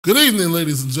Good evening,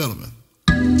 ladies and gentlemen.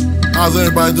 How's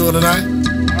everybody doing tonight?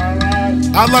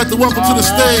 I'd like to welcome to the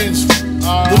stage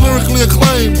the lyrically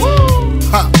acclaimed.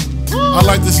 I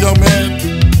like this young man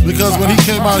because when he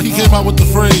came out with the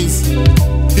phrase,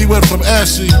 he went from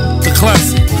ashy to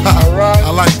classy.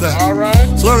 I like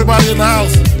that. So everybody in the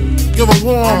house, give a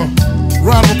warm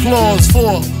round of applause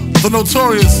for the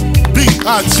notorious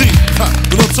B.I.G.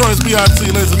 The notorious B.I.G.,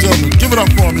 ladies and gentlemen. Give it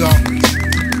up for him, y'all.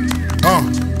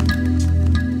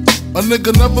 A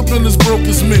nigga never been as broke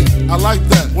as me. I like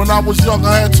that. When I was young,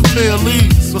 I had 2 pair of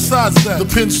leaves. Besides that, the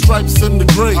pinstripes and the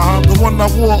gray, the one I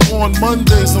wore on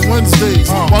Mondays and Wednesdays.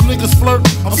 While niggas flirt,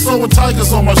 I'm sewing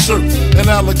tigers on my shirt and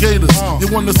alligators. You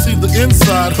wanna see the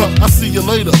inside? I see you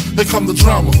later. Here come the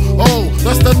drama. Oh,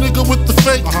 that's that nigga with the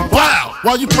fake. Wow!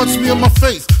 Why you punch me in my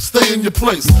face? Stay in your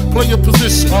place, play your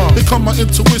position. Here come my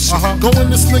intuition. Go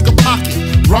in this nigga pocket,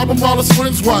 rob him while his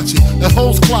friends watching, and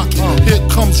hoes clocking. Here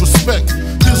comes respect.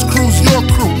 His crew's your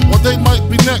crew, or they might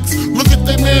be next. Look at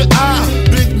they man,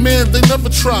 big man, they never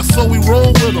try, so we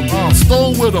roll with them,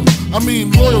 stole with them. I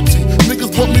mean loyalty.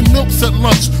 Niggas bought me milks at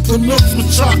lunch, the milks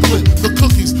with chocolate, the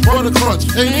cookies, butter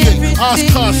crunch, 88,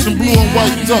 Oshkosh and blue and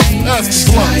white duck. Ask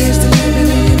the sky is the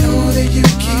limit, and you know that you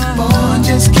keep on,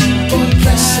 just keep on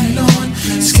pressing on.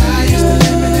 Sky is the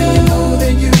limit, and you know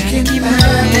that you can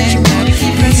have what you want,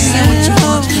 be what you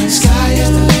want. Sky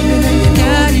is the limit, and you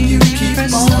know that you keep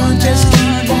on, just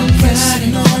keep on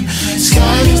pressing on.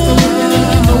 Sky is the limit, and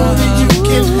you know that you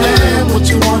can have what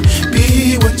you want,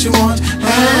 be what you want,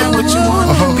 have what you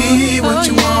want, be what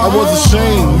you want. I was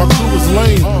ashamed, my crew was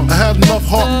lame. I had enough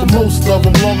heart for most of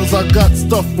them, long as I got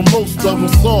stuff for most of them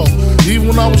soft. Even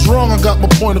when I was wrong, I got my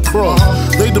point across.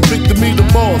 They depicted me the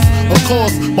boss. Of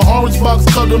course, my orange box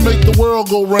cutter make the world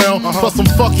go round. Plus I'm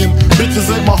fucking,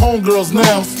 bitches ain't my homegirls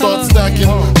now. Start stacking,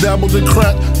 dabbled in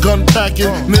crack, gun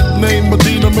packing. Nickname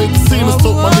Medina, made the scenes,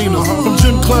 took my Nina. From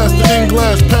gym class to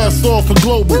in-glass, passed off for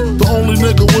global. The only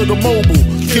nigga with a mobile.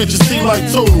 Can't you see like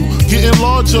total? Getting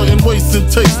larger in waist and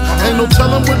taste. Ain't no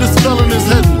telling where this felon is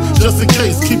heading. Just in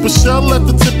case, keep a shell at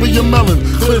the tip of your melon.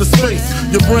 Clear the space.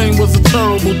 Your brain was a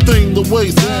terrible thing to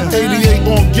waste. 88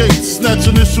 on gates,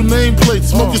 snatch initial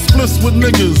nameplates. Smoking splits with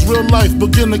niggas. Real life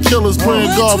beginner killers.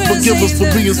 Praying God forgive us for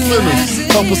being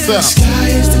sinners. Help us out. Sky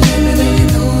is the limit, and you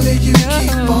know that you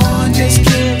keep on, just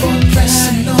keep on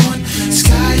pressing on.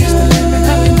 Sky is the limit,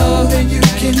 and you know that you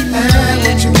can have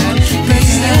what you want, be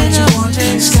what you want.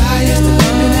 Sky is the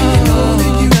limit, and you know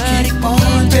that you keep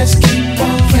on, just keep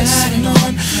on pressing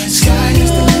on. Sky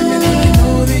is the limit, and you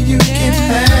know that you can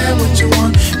have what you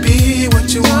want, be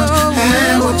what you want,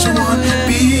 have what you want,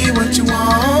 be what you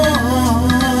want.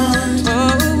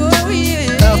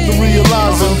 After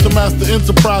realizing to master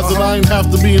enterprise and I ain't have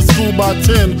to be in school by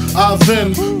 10, I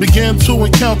then began to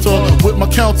encounter with my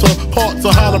counterpart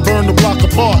to how to burn the block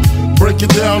apart. Break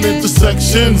it down into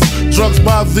sections. Drugs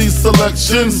by these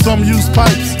selections. Some use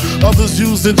pipes, others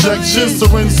use injections.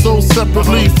 Syringe sold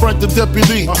separately. Frank the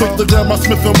deputy, quick to grab my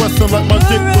Smith & Wesson like my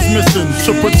dick was missing.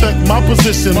 To protect my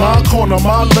position, my corner,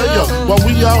 my layer. While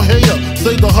we out here,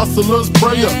 say the hustler's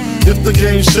prayer. If the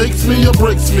game shakes me or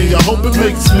breaks me, I hope it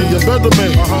makes me a better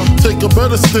man. Take a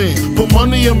better stand, put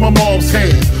money in my mom's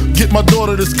hand. Get my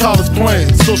daughter this college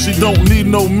plan, so she don't need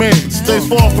no man. Stay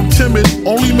far from timid,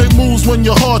 only make moves when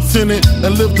your heart's in it.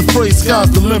 And live the phrase, sky's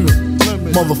the limit,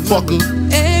 motherfucker.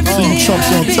 See you chumps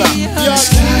on top.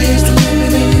 Sky is the